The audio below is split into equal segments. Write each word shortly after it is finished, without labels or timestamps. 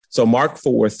So Mark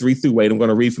 4:3-8, I'm going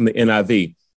to read from the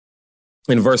NIV.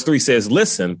 In verse 3 says,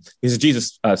 listen, this is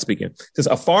Jesus speaking. It says,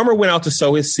 a farmer went out to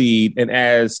sow his seed, and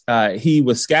as he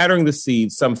was scattering the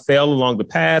seed, some fell along the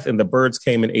path, and the birds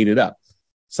came and ate it up.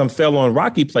 Some fell on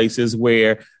rocky places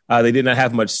where they did not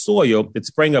have much soil. It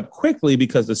sprang up quickly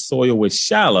because the soil was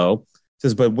shallow. It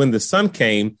says, but when the sun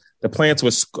came, the plants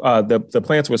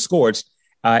were scorched,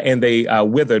 and they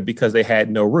withered because they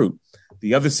had no root.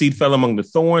 The other seed fell among the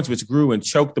thorns, which grew and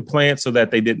choked the plant so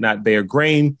that they did not bear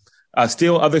grain.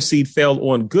 Still other seed fell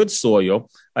on good soil.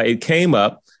 It came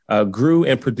up, grew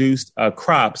and produced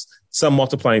crops, some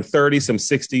multiplying 30, some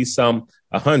 60, some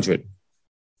 100.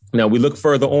 Now we look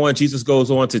further on. Jesus goes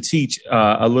on to teach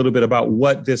a little bit about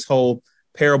what this whole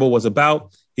parable was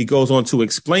about. He goes on to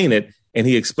explain it, and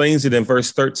he explains it in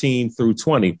verse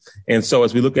 13-20. And so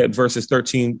as we look at verses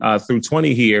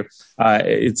 13-20 here,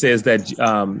 it says that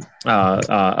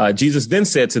Jesus then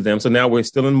said to them, so now we're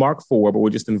still in Mark 4, but we're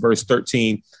just in verse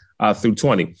 13 through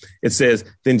 20. It says,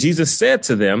 then Jesus said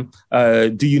to them,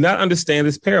 do you not understand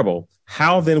this parable?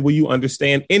 How then will you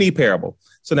understand any parable?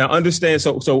 So now understand.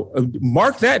 So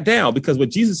mark that down, because what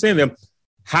Jesus is saying to them,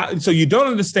 so you don't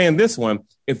understand this one.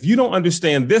 If you don't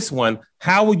understand this one,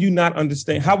 how will you not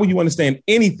understand? How will you understand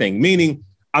anything? Meaning,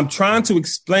 I'm trying to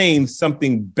explain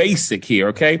something basic here.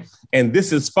 OK, and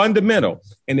this is fundamental.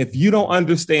 And if you don't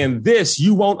understand this,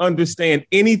 you won't understand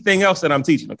anything else that I'm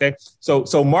teaching. OK,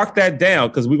 so mark that down,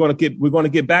 because we're going to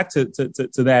get back to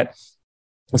that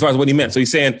as far as what he meant. So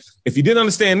he's saying, if you didn't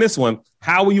understand this one,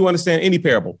 how will you understand any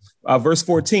parable? Verse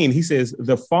 14, he says,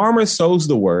 the farmer sows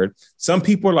the word. Some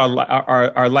people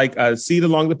are like seed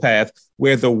along the path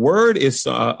where the word is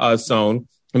sown.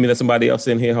 Let me let somebody else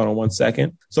in here. Hold on 1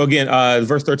 second. So again,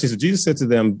 verse 13, so Jesus said to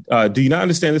them, do you not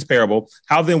understand this parable?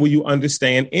 How then will you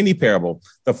understand any parable?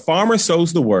 The farmer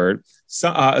sows the word. So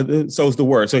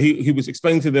he was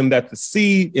explaining to them that the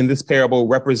seed in this parable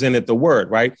represented the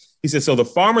word, right? He said, so the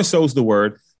farmer sows the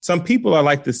word. Some people are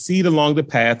like the seed along the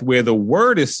path where the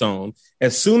word is sown.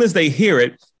 As soon as they hear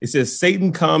it, it says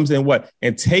Satan comes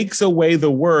and takes away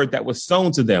the word that was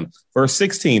sown to them. Verse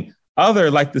 16,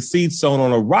 other like the seed sown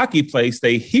on a rocky place,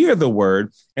 they hear the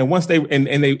word, and once they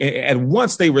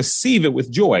receive it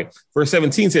with joy. Verse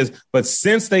 17 says, but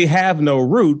since they have no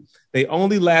root, they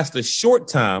only last a short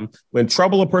time. When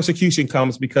trouble or persecution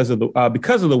comes because of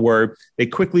the word, they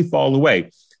quickly fall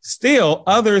away. Still,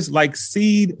 others like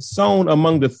seed sown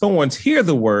among the thorns hear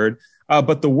the word,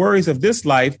 but the worries of this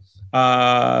life,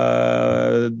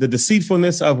 the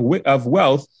deceitfulness of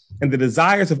wealth, and the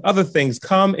desires of other things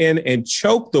come in and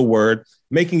choke the word,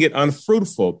 making it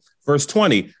unfruitful. Verse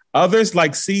 20, others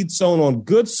like seed sown on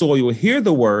good soil hear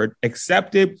the word,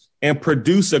 accept it, and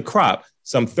produce a crop,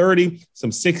 some 30,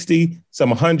 some 60, some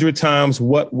 100 times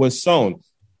what was sown.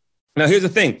 Now, here's the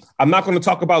thing. I'm not going to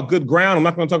talk about good ground. I'm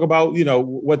not going to talk about,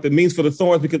 what it means for the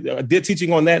thorns, because I did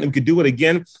teaching on that and we could do it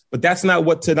again. But that's not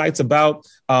what tonight's about.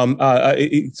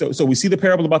 So we see the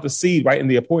parable about the seed, right? And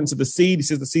the importance of the seed. He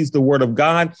says the seed is the word of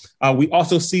God. We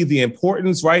also see the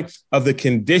importance, right, of the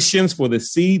conditions for the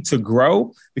seed to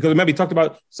grow. Because remember, he talked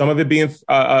about some of it being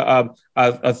thrown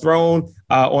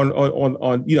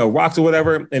on rocks or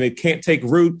whatever, and it can't take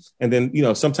root. And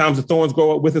then, sometimes the thorns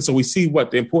grow up with it. So we see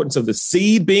the importance of the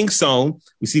seed being sown.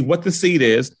 We see what the seed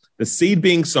is, the seed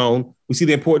being sown. We see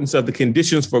the importance of the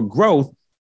conditions for growth.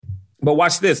 But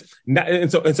watch this.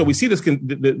 And so we see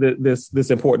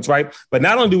this importance, right? But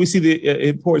not only do we see the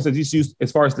importance that he's used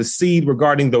as far as the seed,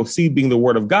 regarding the seed being the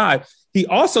word of God, he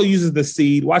also uses the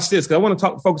seed. Watch this, because I want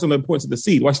to focus on the importance of the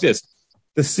seed. Watch this.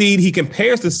 The seed, he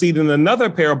compares the seed in another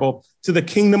parable to the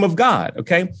kingdom of God.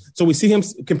 Okay. So we see him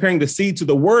comparing the seed to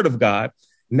the word of God.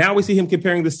 Now we see him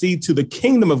comparing the seed to the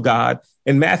kingdom of God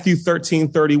in Matthew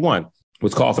 13:31.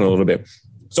 Was coughing a little bit.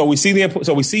 So we see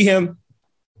him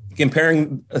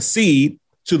comparing a seed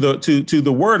to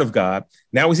the word of God.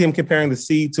 Now we see him comparing the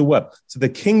seed to what? To the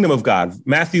kingdom of God.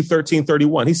 Matthew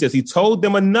 13:31. He says, he told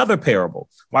them another parable.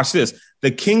 Watch this.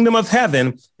 The kingdom of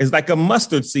heaven is like a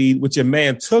mustard seed, which a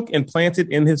man took and planted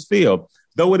in his field.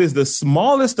 Though it is the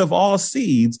smallest of all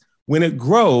seeds, when it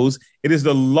grows, it is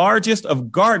the largest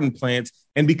of garden plants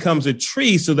and becomes a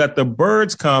tree so that the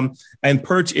birds come and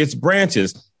perch its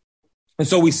branches. And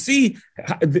so we see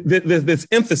this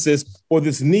emphasis, or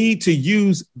this need to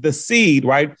use the seed,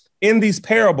 right, in these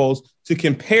parables to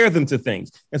compare them to things.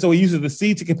 And so he uses the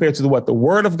seed to compare to the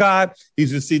word of God. He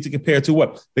uses the seed to compare to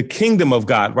what? The kingdom of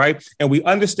God, right? And we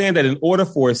understand that in order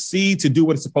for a seed to do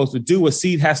what it's supposed to do, a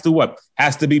seed has to what?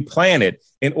 Has to be planted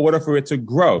in order for it to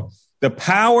grow. The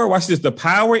power, watch this, the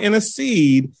power in a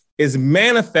seed is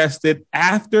manifested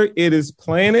after it is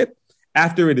planted,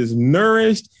 after it is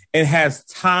nourished, and has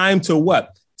time to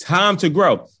what? time to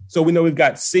grow. So we know we've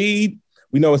got seed.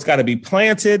 We know it's got to be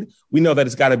planted. We know that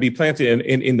it's got to be planted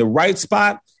in the right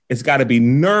spot. It's got to be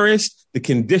nourished. The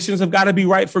conditions have got to be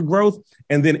right for growth.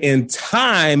 And then in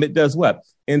time, it does what?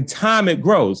 In time, it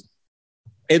grows.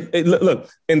 Look,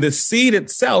 and the seed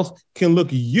itself can look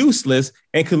useless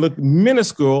and can look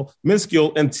minuscule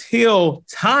until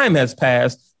time has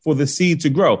passed for the seed to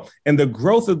grow. And the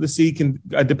growth of the seed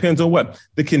depends on what?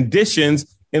 The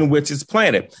conditions in which it's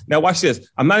planted. Now, watch this.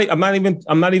 I'm not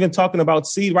even talking about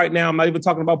seed right now. I'm not even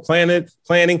talking about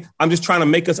planting. I'm just trying to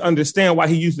make us understand why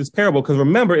he used this parable. Because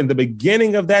remember, in the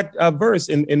beginning of that verse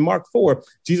in Mark 4,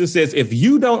 Jesus says, if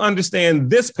you don't understand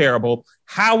this parable,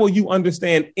 how will you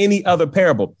understand any other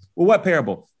parable? Well, what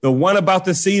parable? The one about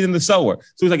the seed and the sower.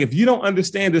 So he's like, if you don't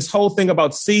understand this whole thing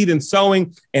about seed and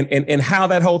sowing and how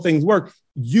that whole thing's work,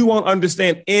 you won't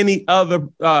understand any other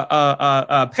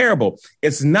parable.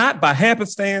 It's not by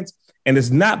happenstance and it's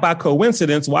not by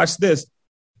coincidence. Watch this,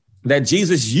 that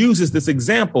Jesus uses this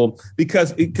example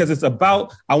because it's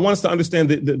about, I want us to understand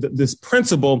this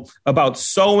principle about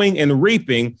sowing and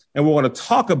reaping. And we want to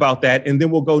talk about that. And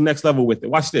then we'll go next level with it.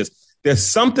 Watch this. There's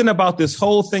something about this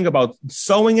whole thing about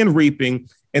sowing and reaping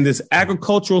and this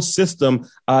agricultural system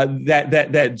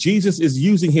that Jesus is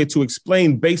using here to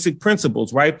explain basic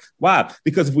principles, right? Why?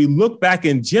 Because if we look back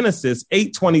in Genesis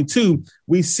 8:22,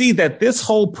 we see that this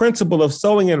whole principle of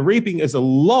sowing and reaping is a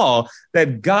law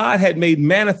that God had made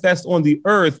manifest on the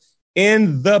earth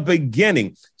in the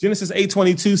beginning. Genesis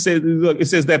 8:22 says, look, it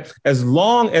says that as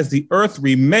long as the earth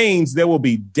remains, there will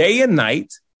be day and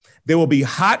night, there will be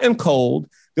hot and cold,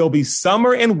 there'll be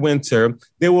summer and winter.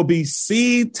 There will be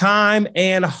seed time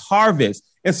and harvest.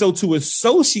 And so to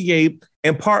associate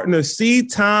and partner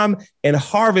seed time and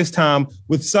harvest time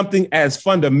with something as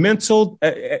fundamental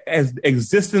as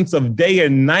existence of day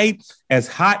and night, as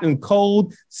hot and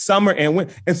cold, summer and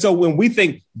winter. And so when we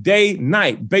think day,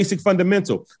 night, basic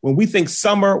fundamental. When we think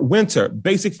summer, winter,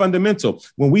 basic fundamental.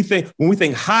 When we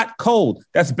think hot, cold,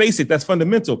 that's basic, that's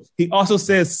fundamental. He also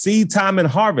says seed time and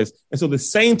harvest. And so the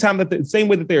same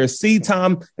way that there is seed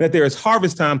time and that there is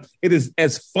harvest time, it is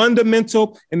as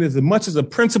fundamental and as much as a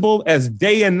principle as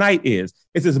day and night is.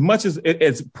 It's as much as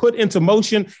it's put into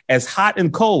motion as hot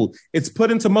and cold. It's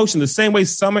put into motion the same way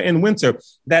summer and winter.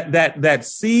 That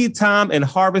seed time and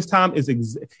harvest time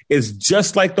is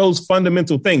just like those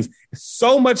fundamental things.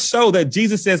 So much so that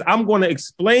Jesus says, "I'm going to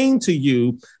explain to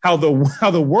you how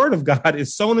the word of God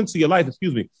is sown into your life."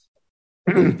 Excuse me.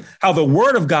 How the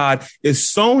word of God is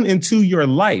sown into your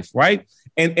life, right?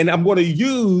 And I'm going to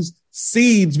use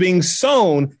seeds being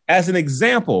sown as an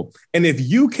example. And if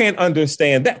you can't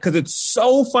understand that, because it's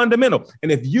so fundamental,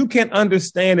 and if you can't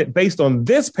understand it based on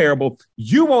this parable,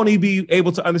 you won't even be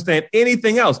able to understand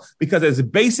anything else, because as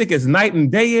basic as night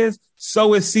and day is,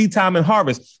 so is seed time and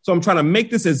harvest. So I'm trying to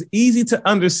make this as easy to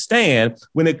understand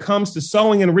when it comes to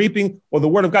sowing and reaping, or the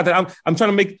word of God, that I'm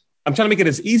trying to make it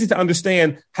as easy to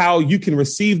understand how you can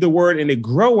receive the word and it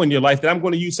grow in your life, that I'm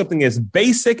going to use something as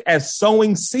basic as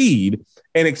sowing seed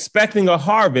and expecting a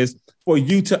harvest for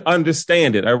you to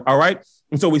understand it. All right.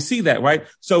 And so we see that, right?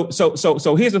 So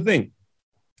here's the thing.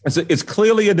 It's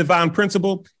clearly a divine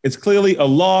principle. It's clearly a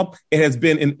law. It has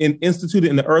been instituted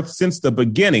in the earth since the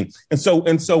beginning. And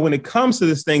so when it comes to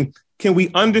this thing, can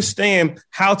we understand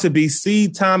how to be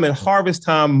seed time and harvest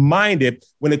time minded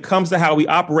when it comes to how we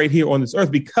operate here on this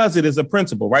earth? Because it is a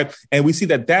principle, right? And we see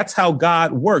that that's how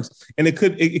God works. And it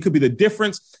could be the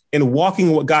difference in walking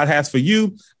in what God has for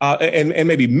you, and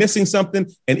maybe missing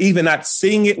something and even not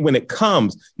seeing it when it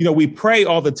comes. You know, we pray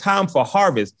all the time for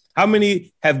harvest. How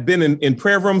many have been in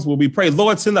prayer rooms where we pray,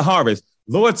 Lord, send the harvest.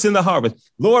 Lord, send the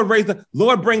harvest. Lord, bring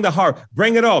the harvest.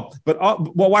 Bring it all. But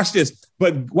watch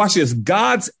this.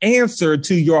 God's answer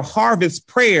to your harvest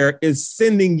prayer is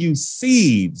sending you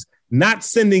seeds, not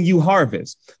sending you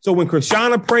harvest. So when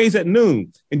Krishana prays at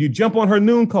noon and you jump on her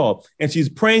noon call and she's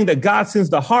praying that God sends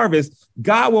the harvest,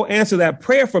 God will answer that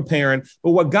prayer for Perrin.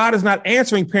 But what God is not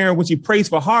answering Perrin when she prays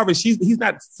for harvest, he's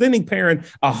not sending Perrin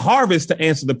a harvest to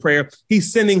answer the prayer.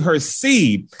 He's sending her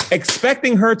seed,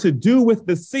 expecting her to do with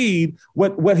the seed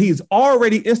what he's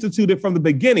already instituted from the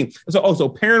beginning. So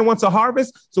Perrin wants a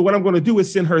harvest. So what I'm going to do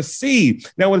is send her seed.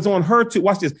 Now, when it's on her to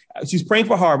watch this, she's praying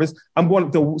for harvest.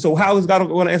 So how is God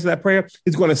going to answer that prayer?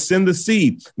 He's going to send the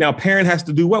seed. Now, Perrin has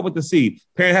to do what with the seed?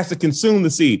 Perrin has to consume the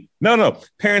seed. No.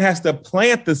 Perrin has to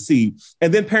plant the seed.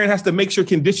 And then Perrin has to make sure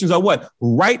conditions are what?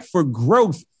 Right for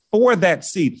growth for that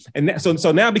seed. And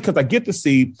so now because I get the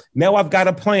seed, now I've got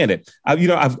to plant it. I've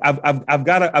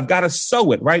got to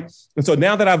sow it, right? And so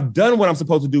now that I've done what I'm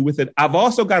supposed to do with it, I've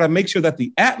also got to make sure that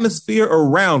the atmosphere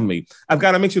around me, I've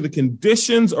got to make sure the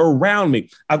conditions around me,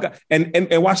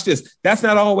 and watch this. That's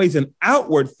not always an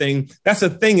outward thing. That's a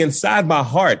thing inside my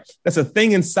heart. That's a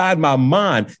thing inside my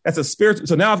mind. That's a spiritual.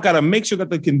 So now I've got to make sure that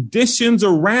the conditions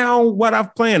around what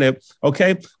I've planted,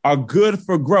 okay, are good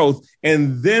for growth.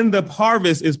 And then the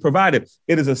harvest is provided.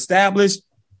 It is established.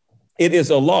 It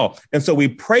is a law. And so we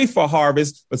pray for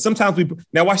harvest, but sometimes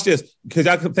now watch this, because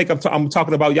y'all think I'm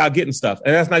talking about y'all getting stuff.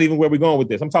 And that's not even where we're going with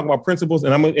this. I'm talking about principles.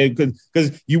 And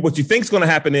because what you think is going to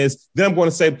happen is then I'm going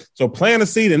to say, so plant a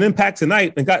seed and impact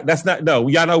tonight. And God, that's not, no,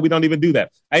 y'all know we don't even do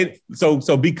that. I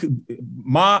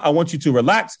want you to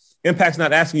relax. Impact's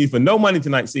not asking you for no money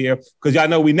tonight, Sierra, because y'all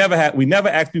know we never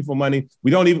ask people for money. We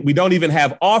don't even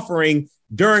have offering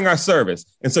during our service.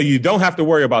 And so you don't have to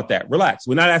worry about that. Relax.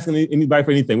 We're not asking anybody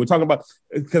for anything. We're talking about,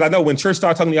 because I know when church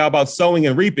starts talking to y'all about sowing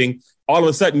and reaping, all of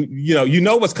a sudden, you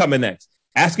know what's coming next.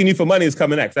 Asking you for money is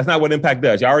coming next. That's not what impact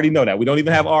does. You already know that. We don't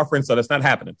even have offerings, so that's not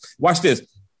happening. Watch this.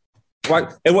 Right.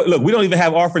 And look, we don't even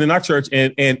have offering in our church,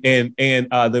 and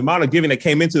the amount of giving that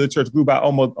came into the church grew by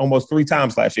almost 3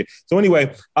 times last year. So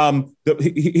anyway,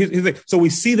 so we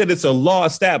see that it's a law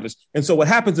established. And so what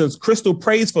happens is Crystal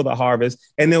prays for the harvest.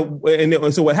 And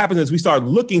so what happens is we start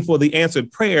looking for the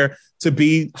answered prayer to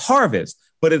be harvest.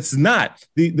 But it's not.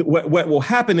 What will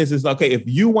happen is okay, if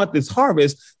you want this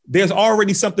harvest, there's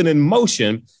already something in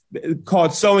motion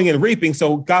called sowing and reaping.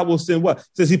 So God will send what? It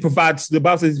says he provides, the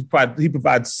Bible says he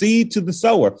provides seed to the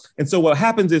sower. And so what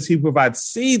happens is he provides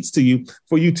seeds to you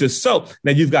for you to sow.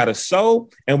 Now you've got to sow,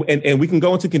 and we can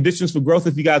go into conditions for growth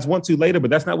if you guys want to later,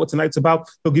 but that's not what tonight's about.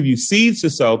 He'll give you seeds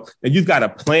to sow, and you've got to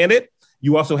plant it.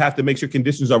 You also have to make sure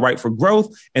conditions are right for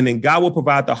growth, and then God will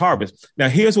provide the harvest. Now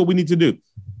here's what we need to do.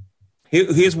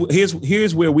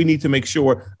 Here's where we need to make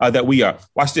sure that we are.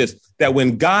 Watch this. That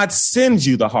when God sends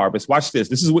you the harvest, watch this.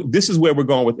 This is where we're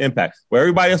going with impact. Where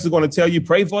everybody else is going to tell you,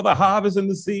 pray for the harvest and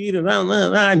the seed,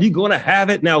 and you're going to have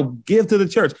it. Now give to the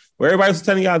church. Where everybody else is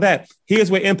telling y'all that.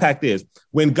 Here's where impact is.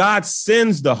 When God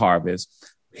sends the harvest,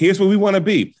 here's where we want to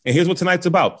be, and here's what tonight's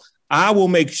about. I will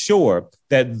make sure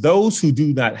that those who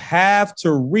do not have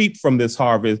to reap from this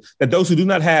harvest, that those who do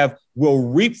not have will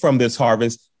reap from this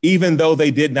harvest, even though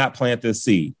they did not plant this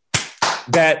seed.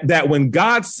 That when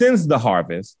God sends the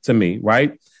harvest to me,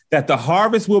 right, that the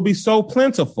harvest will be so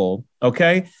plentiful,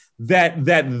 okay, that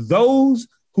those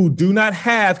who do not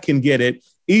have can get it,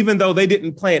 even though they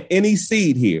didn't plant any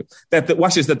seed here.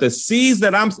 Watch this, that the seeds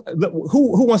that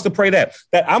who wants to pray that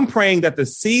I'm praying that the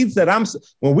seeds that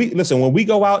when we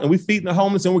go out and we feed the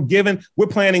homeless and we're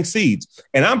planting seeds.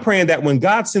 And I'm praying that when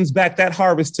God sends back that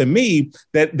harvest to me,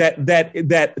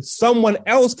 that someone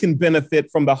else can benefit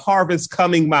from the harvest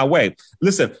coming my way.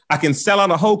 Listen, I can sell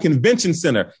out a whole convention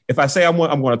center if I say I'm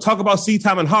going to talk about seed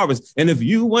time and harvest. And if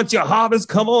you want your harvest,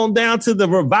 come on down to the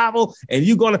revival, and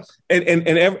you're going to,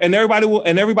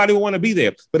 and everybody will want to be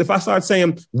there. But if I start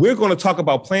saying we're going to talk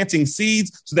about planting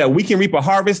seeds so that we can reap a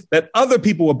harvest that other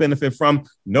people will benefit from,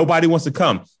 nobody wants to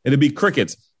come. It'll be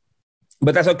crickets.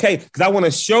 But that's okay, because I want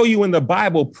to show you in the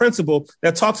Bible principle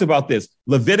that talks about this.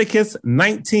 Leviticus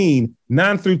 19,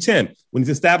 9 through 10, when he's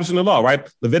establishing the law, right?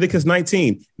 Leviticus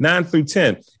 19, 9 through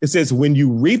 10. It says, when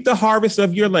you reap the harvest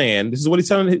of your land, this is what he's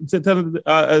telling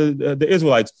the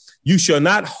Israelites, you shall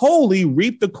not wholly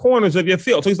reap the corners of your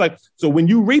field. So he's like, so when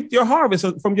you reap your harvest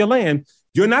from your land,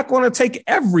 you're not going to take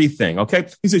everything, okay?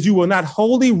 He says, you will not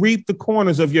wholly reap the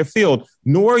corners of your field,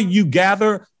 nor you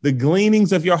gather the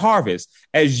gleanings of your harvest,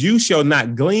 as you shall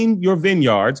not glean your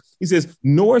vineyards. He says,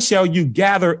 nor shall you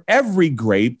gather every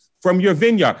grape from your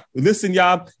vineyard. Listen,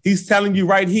 y'all, he's telling you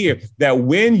right here that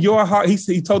when your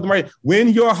he told them right,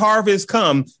 when your harvest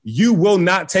comes, you will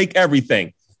not take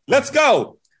everything. Let's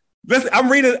go.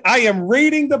 I am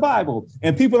reading the Bible,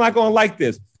 and people are not going to like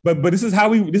this. But this is how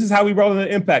we roll in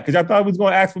the impact, because I thought we was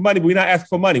going to ask for money, but we're not asking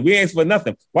for money. We ain't asking for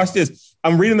nothing. Watch this.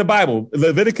 I'm reading the Bible,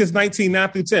 Leviticus 19, 9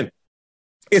 through 10.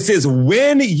 It says,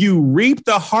 when you reap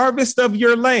the harvest of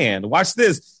your land, watch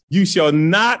this, you shall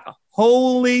not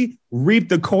wholly reap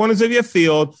the corners of your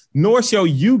field, nor shall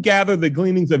you gather the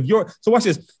gleanings of your. So watch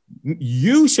this.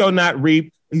 You shall not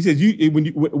reap. He says,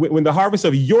 when the harvest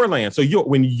of your land. So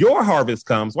when your harvest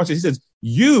comes, watch this. He says,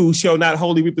 you shall not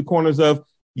wholly reap the corners of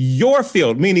your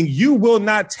field, meaning you will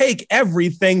not take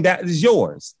everything that is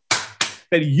yours.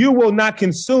 that you will not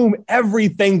consume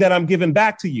everything that I'm giving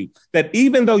back to you. That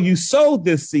even though you sowed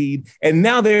this seed and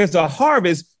now there's a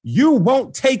harvest, you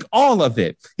won't take all of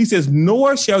it. He says,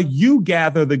 nor shall you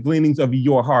gather the gleanings of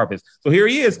your harvest. So here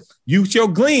he is. You shall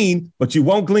glean, but you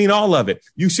won't glean all of it.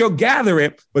 You shall gather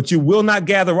it, but you will not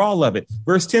gather all of it.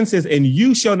 Verse 10 says, and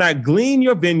you shall not glean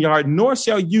your vineyard, nor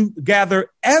shall you gather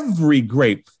every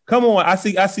grape. Come on. I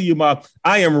see you, Mom.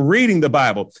 I am reading the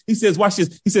Bible. He says, watch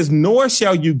this. He says, nor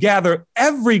shall you gather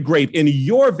every grape in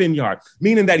your vineyard,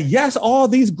 meaning that, yes, all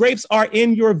these grapes are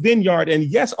in your vineyard. And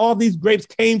yes, all these grapes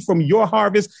came from your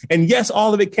harvest. And yes,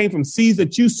 all of it came from seeds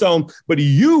that you sown, but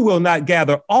you will not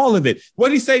gather all of it. What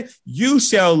did he say? You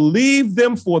shall leave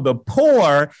them for the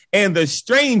poor and the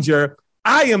stranger.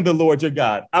 I am the Lord your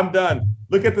God. I'm done.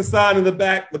 Look at the sign in the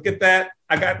back. Look at that.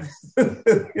 I got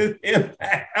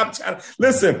impact. I'm trying to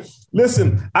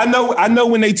listen. I know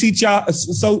when they teach y'all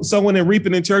sowing and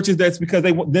reaping in churches, that's because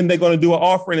they're going to do an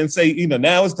offering and say,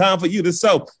 now it's time for you to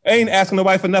sow. I ain't asking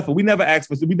nobody for nothing. We never ask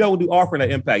for it. We don't do offering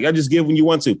at impact. Y'all just give when you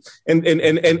want to. And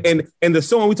the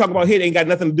sowing we talk about here ain't got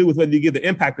nothing to do with whether you give the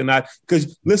impact or not.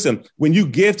 Because listen, when you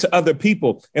give to other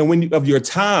people and when of your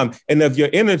time and of your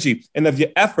energy and of your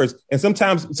efforts, and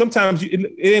sometimes it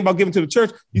ain't about giving to the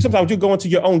church. Sometimes you go into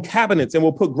your own cabinets and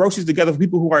we'll put groceries together for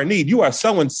people who are in need. You are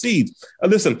sowing seeds.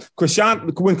 Listen, when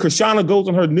Krishana goes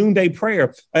on her noonday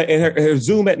prayer and her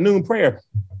Zoom at noon prayer,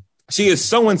 she is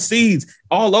sowing seeds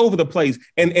all over the place.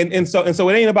 And so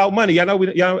it ain't about money.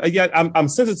 I'm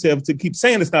sensitive to keep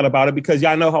saying it's not about it because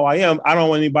y'all know how I am. I don't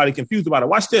want anybody confused about it.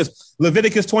 Watch this.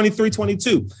 Leviticus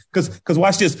 23:22. Because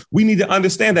watch this. We need to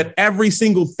understand that every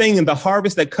single thing in the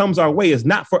harvest that comes our way is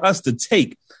not for us to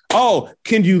take. Oh,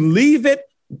 can you leave it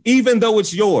even though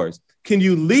it's yours? Can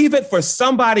you leave it for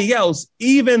somebody else,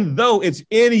 even though it's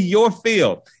in your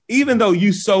field? Even though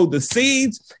you sowed the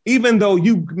seeds, even though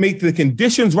you make the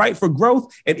conditions right for growth,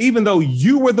 and even though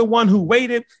you were the one who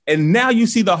waited, and now you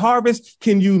see the harvest,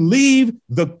 can you leave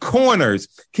the corners?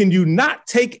 Can you not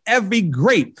take every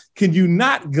grape? Can you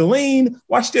not glean?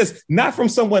 Watch this, not from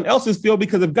someone else's field,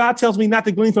 because if God tells me not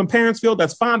to glean from parents' field,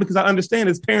 that's fine because I understand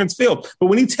it's parents' field. But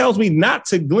when he tells me not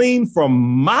to glean from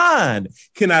mine,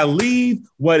 can I leave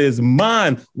what is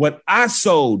mine, what I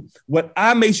sowed, what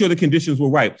I made sure the conditions were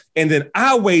right, and then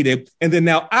I waited, and then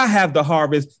now I have the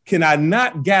harvest? Can I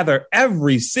not gather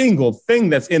every single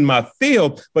thing that's in my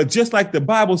field? But just like the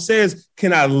Bible says,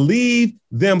 can I leave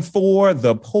them for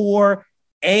the poor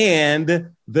and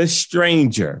the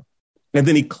stranger? And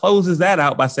then he closes that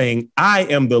out by saying, I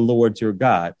am the Lord your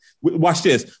God. Watch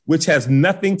this, which has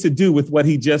nothing to do with what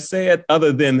he just said,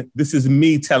 other than this is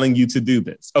me telling you to do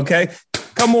this. OK,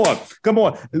 come on.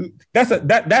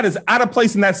 That is out of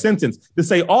place in that sentence to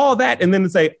say all that and then to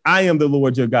say, I am the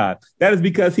Lord your God. That is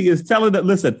because he is telling that,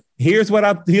 listen, here's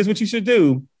what you should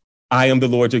do. I am the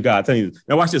Lord your God. Telling you.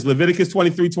 Now watch this. Leviticus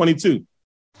 23:22.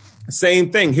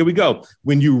 Same thing. Here we go.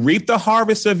 When you reap the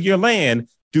harvest of your land,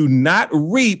 do not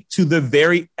reap to the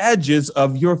very edges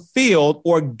of your field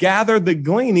or gather the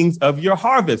gleanings of your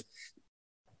harvest.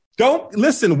 Don't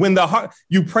listen when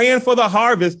you praying for the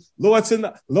harvest. Lord, send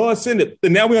it.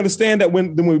 And now we understand that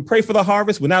when we pray for the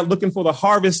harvest, we're not looking for the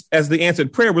harvest as the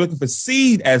answered prayer. We're looking for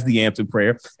seed as the answered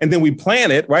prayer. And then we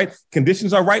plant it, right?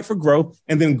 Conditions are right for growth.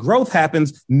 And then growth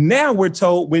happens. Now we're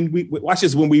told when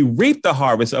we reap the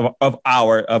harvest of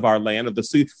our land, of the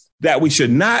seed, that we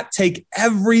should not take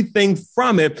everything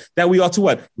from it, that we ought to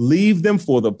what? Leave them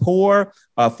for the poor,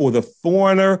 for the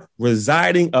foreigner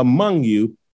residing among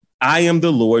you. I am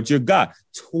the Lord your God.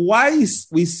 Twice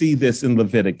we see this in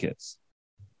Leviticus.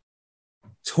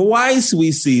 Twice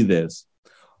we see this.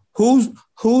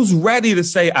 Who's ready to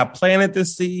say, I planted the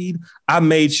seed. I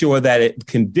made sure that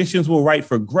conditions were right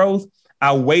for growth.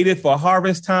 I waited for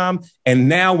harvest time. And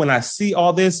now when I see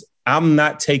all this, I'm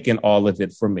not taking all of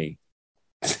it for me.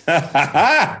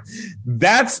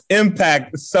 That's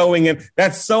impact sowing, and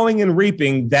that's sowing and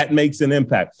reaping that makes an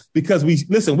impact, because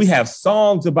we have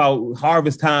songs about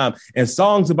harvest time and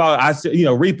songs about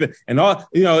reaping and all,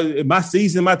 my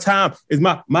season, my time is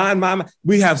mine.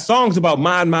 We have songs about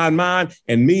mine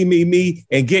and me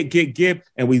and get,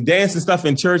 and we dance and stuff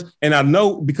in church. And I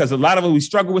know because a lot of us, we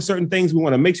struggle with certain things. We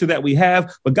want to make sure that we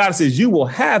have, but God says you will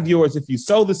have yours if you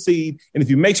sow the seed and if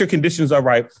you make sure conditions are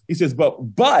right. He says,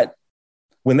 but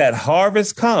when that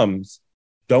harvest comes,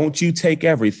 don't you take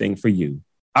everything for you.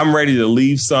 I'm ready to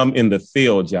leave some in the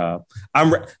field, y'all.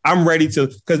 I'm ready to,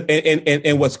 because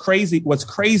and what's crazy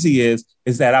is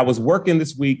that I was working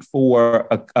this week for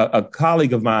a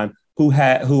colleague of mine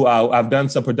who I've done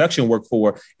some production work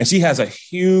for, and she has a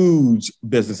huge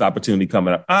business opportunity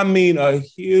coming up. I mean, a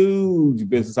huge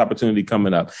business opportunity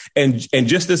coming up. And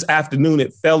just this afternoon,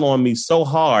 it fell on me so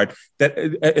hard that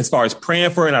as far as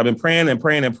praying for her, and I've been praying and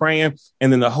praying and praying.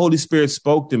 And then the Holy Spirit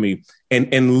spoke to me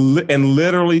and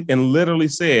literally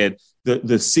said,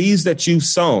 the seeds that you've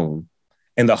sown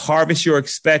and the harvest you're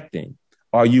expecting,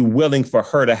 are you willing for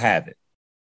her to have it?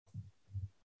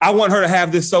 I want her to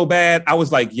have this so bad. I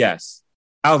was like, yes.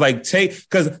 I was like,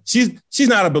 because she's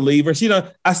not a believer.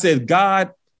 I said,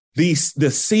 God, the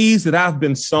seeds that I've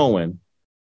been sowing,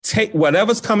 take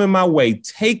whatever's coming my way,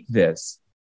 take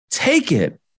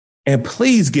it, and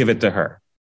please give it to her.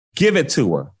 Give it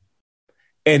to her.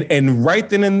 And right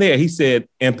then and there, he said,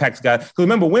 impacts God. Because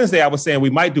remember, Wednesday, I was saying we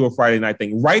might do a Friday night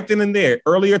thing. Right then and there,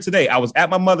 earlier today, I was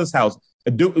at my mother's house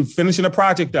finishing a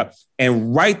project up.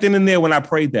 And right then and there, when I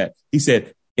prayed that, he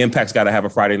said, impact's got to have a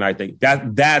Friday night thing.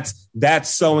 That's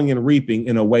sowing and reaping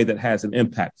in a way that has an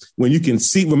impact. When you can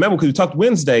see, remember, because we talked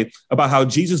Wednesday about how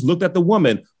Jesus looked at the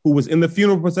woman who was in the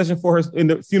funeral procession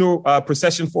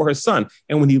for her son.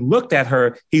 And when he looked at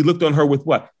her, he looked on her with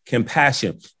what?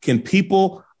 Compassion. Can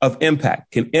people of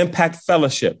impact, can impact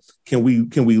fellowship, can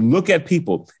we look at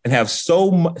people and have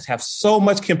so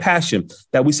much compassion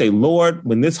that we say, Lord,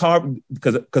 when this hard,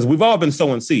 because we've all been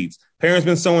sowing seeds. Parents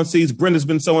been sowing seeds. Brenda's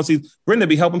been sowing seeds. Brenda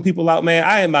be helping people out, man.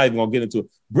 I am not even gonna get into it.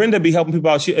 Brenda be helping people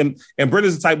out. And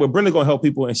Brenda's the type where Brenda gonna help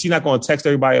people, and she's not gonna text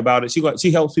everybody about it.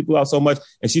 She helps people out so much,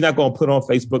 and she's not gonna put on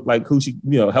Facebook like who she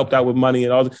helped out with money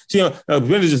and all that.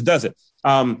 Brenda just does it.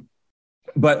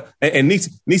 But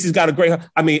Nisi's got a great.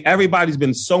 I mean, everybody's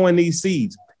been sowing these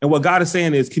seeds, and what God is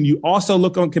saying is, can you also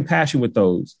look on compassion with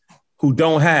those who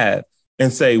don't have,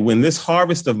 and say, when this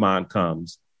harvest of mine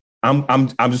comes, I'm going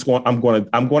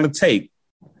to take,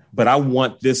 but I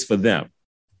want this for them.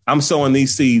 I'm sowing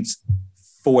these seeds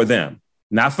for them,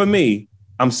 not for me.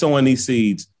 I'm sowing these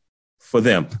seeds for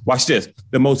them. Watch this.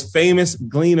 The most famous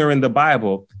gleaner in the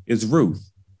Bible is Ruth.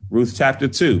 Ruth chapter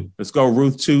 2. Let's go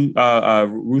Ruth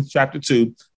chapter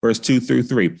 2, verse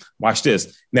 2-3. Watch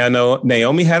this. Now,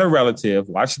 Naomi had a relative,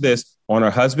 watch this, on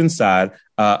her husband's side,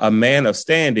 a man of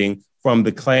standing from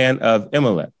the clan of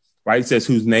Elimelech, right? It says,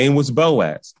 whose name was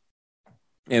Boaz.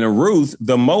 And Ruth,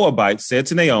 the Moabite, said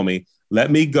to Naomi, let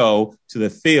me go to the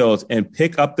fields and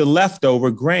pick up the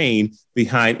leftover grain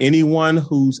behind anyone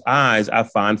whose eyes I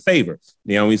find favor.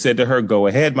 Naomi said to her, go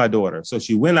ahead, my daughter. So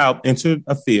she went out into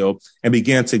a field and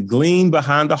began to glean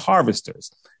behind the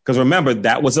harvesters. Because remember,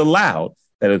 that was allowed,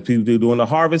 that if people do doing the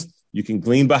harvest, you can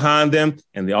glean behind them.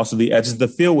 And the edges of the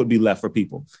field would be left for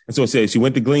people. And so it says she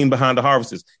went to glean behind the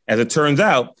harvesters. As it turns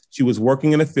out, she was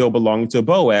working in a field belonging to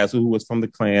Boaz, who was from the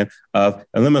clan of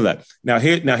Elimelech. Now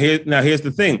here's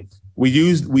the thing.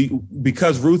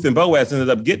 Because Ruth and Boaz ended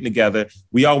up getting together,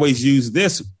 we always use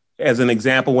this as an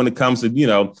example when it comes to,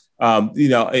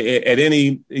 at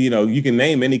any, you can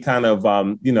name any kind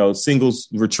of, singles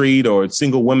retreat or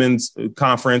single women's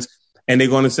conference. And they're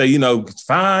going to say,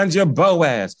 find your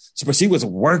Boaz. But she was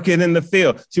working in the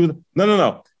field. She was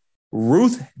no.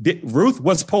 Ruth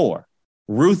was poor.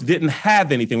 Ruth didn't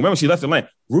have anything. Remember, she left the land.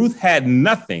 Ruth had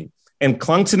nothing and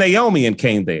clung to Naomi and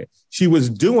came there. She was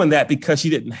doing that because she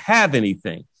didn't have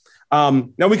anything. Now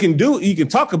you can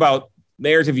talk about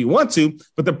marriage if you want to,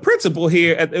 but the principle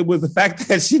here, it was the fact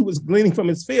that she was gleaning from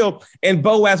his field and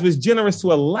Boaz was generous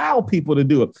to allow people to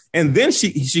do it. And then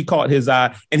she caught his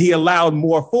eye and he allowed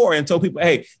more for her and told people,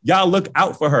 hey, y'all look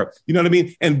out for her. You know what I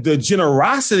mean? And the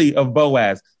generosity of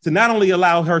Boaz to not only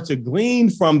allow her to glean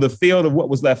from the field of what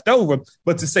was left over,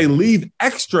 but to say, leave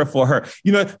extra for her.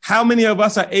 How many of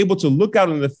us are able to look out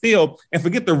in the field and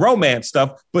forget the romance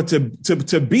stuff, but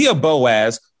to be a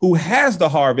Boaz who has the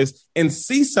harvest and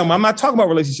see someone, I'm not talking about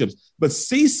relationships, but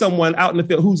see someone out in the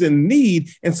field who's in need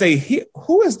and say,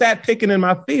 who is that picking in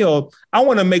my field? I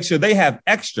want to make sure they have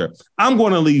extra. I'm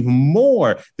going to leave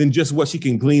more than just what she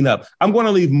can glean up. I'm going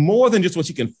to leave more than just what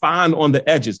she can find on the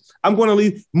edges. I'm going to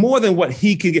leave more than what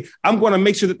he can get. I'm going to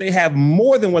make sure that they have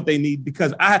more than what they need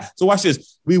so watch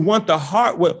this. We want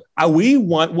we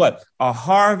want what? A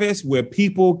harvest where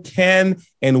people can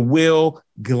and will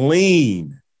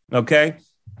glean. Okay.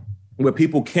 Where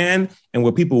people can and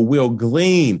where people will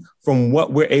glean from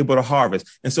what we're able to harvest.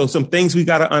 And so some things we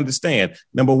got to understand.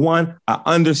 Number one, I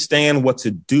understand what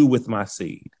to do with my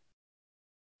seed.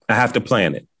 I have to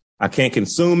plant it. I can't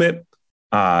consume it.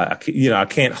 I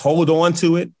can't hold on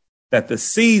to it. That the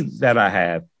seeds that I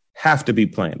have to be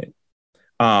planted.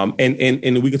 And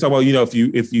we can talk about,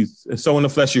 if you sow in the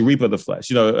flesh, you reap of the flesh,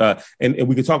 and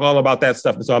we can talk all about that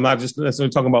stuff. And so I'm not just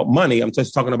necessarily talking about money. I'm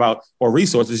just talking about, or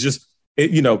resources, just,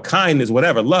 kindness,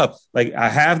 whatever, love. Like I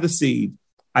have the seed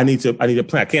I need to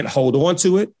plant. I can't hold on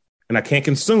to it and I can't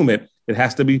consume it. It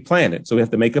has to be planted. So we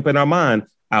have to make up in our mind,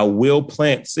 I will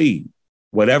plant seed.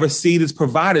 Whatever seed is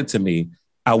provided to me,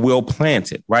 I will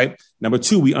plant it, right? Number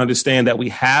two, we understand that we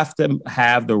have to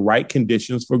have the right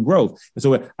conditions for growth. And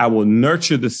so I will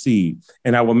nurture the seed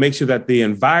and I will make sure that the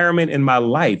environment in my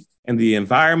life and the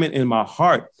environment in my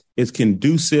heart is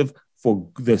conducive for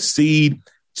the seed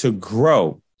to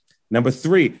grow. Number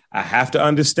three, I have to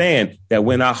understand that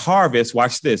when I harvest,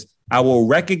 watch this, I will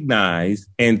recognize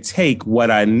and take what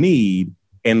I need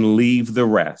and leave the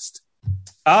rest.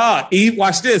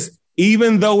 Watch this.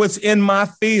 Even though it's in my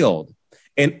field,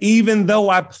 and even though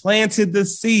I planted the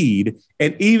seed,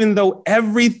 and even though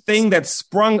everything that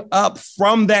sprung up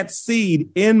from that seed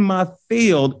in my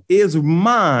field is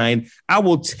mine, I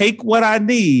will take what I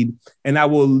need and I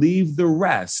will leave the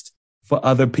rest for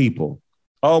other people.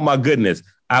 Oh, my goodness.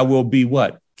 I will be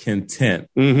what? Content.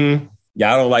 Y'all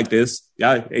don't like this.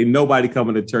 Y'all ain't nobody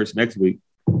coming to church next week.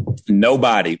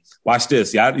 Nobody. Watch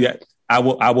this. I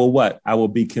will what? I will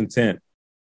be content.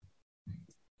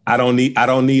 I don't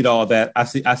need all that. I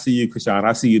see you, Krishan.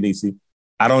 I see you, Nisi.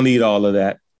 I don't need all of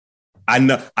that. I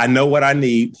know what I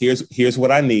need. Here's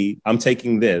what I need. I'm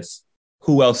taking this.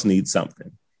 Who else needs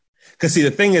something? Because see,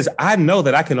 the thing is, I know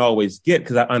that I can always get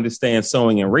because I understand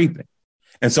sowing and reaping.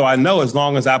 And so I know as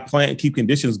long as I plant and keep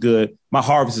conditions good, my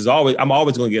harvest is I'm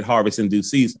always going to get harvest in due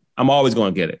season. I'm always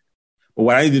going to get it. But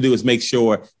what I need to do is make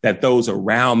sure that those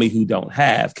around me who don't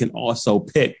have can also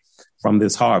pick from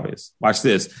this harvest. Watch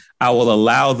this. I will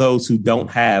allow those who don't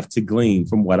have to glean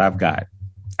from what I've got.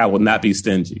 I will not be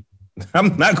stingy.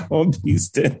 I'm not going to be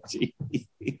stingy.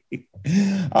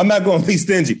 I'm not going to be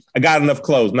stingy. I got enough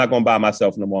clothes. I'm not going to buy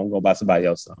myself no more. I'm going to buy somebody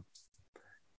else some.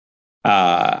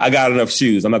 I got enough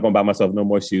shoes. I'm not going to buy myself no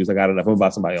more shoes. I got enough. I'm going to buy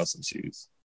somebody else some shoes.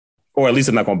 Or at least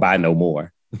I'm not going to buy no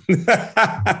more.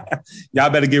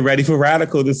 Y'all better get ready for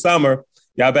Radical this summer.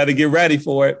 Y'all better get ready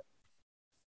for it.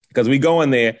 Because we go in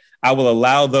there. I will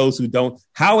allow those who don't.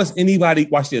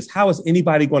 Watch this. How is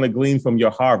anybody going to glean from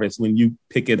your harvest when you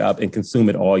pick it up and consume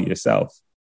it all yourself?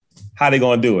 How are they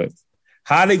going to do it?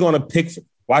 How are they going to pick?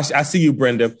 Watch. I see you,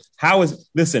 Brenda.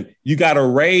 Listen, you got a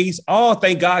raise. Oh,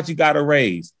 thank God you got a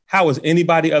raise. How is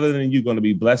anybody other than you going to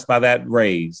be blessed by that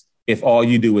raise if all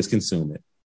you do is consume it?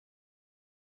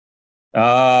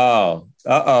 Oh,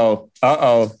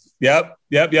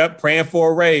 Yep. Praying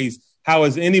for a raise. How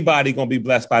is anybody going to be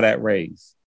blessed by that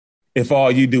raise if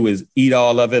all you do is eat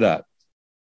all of it up,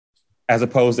 as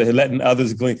opposed to letting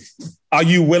others glean? Are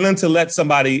you willing to let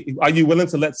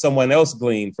someone else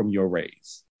glean from your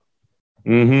raise?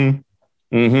 I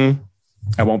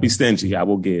won't be stingy. I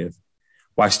will give.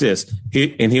 Watch this.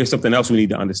 Here's something else we need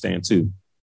to understand too.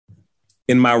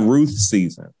 In my Ruth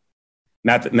season,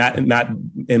 not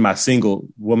in my single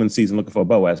woman season looking for a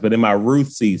Boaz, but in my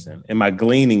Ruth season, in my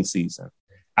gleaning season,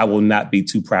 I will not be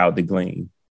too proud to glean.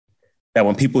 That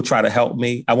when people try to help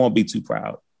me, I won't be too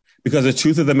proud. Because the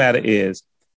truth of the matter is,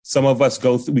 some of us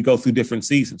go through different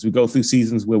seasons. We go through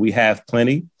seasons where we have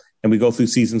plenty, and we go through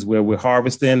seasons where we're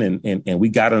harvesting and we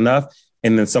got enough.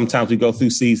 And then sometimes we go through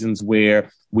seasons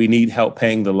where we need help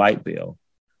paying the light bill.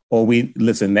 Or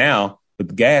now with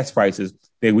the gas prices,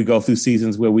 then we go through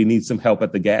seasons where we need some help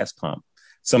at the gas pump.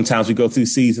 Sometimes we go through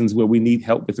seasons where we need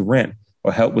help with rent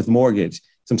or help with mortgage.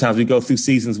 Sometimes we go through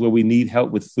seasons where we need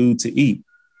help with food to eat.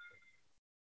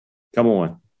 Come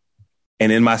on.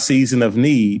 And in my season of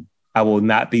need, I will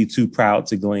not be too proud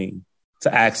to glean,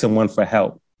 to ask someone for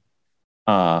help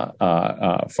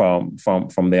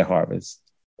from their harvest.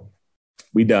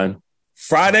 We done.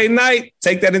 Friday night,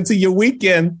 take that into your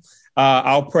weekend.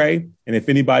 I'll pray. And if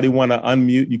anybody want to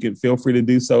unmute, you can feel free to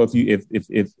do so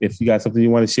if you got something you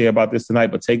want to share about this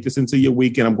tonight. But take this into your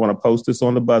weekend. I'm going to post this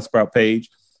on the Buzzsprout page.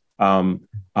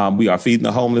 We are feeding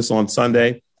the homeless on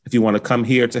Sunday. If you want to come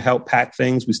here to help pack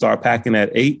things, we start packing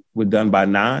at 8. We're done by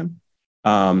 9.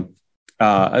 We're down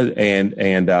at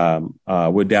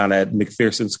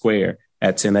McPherson Square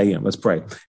at 10 a.m. Let's pray.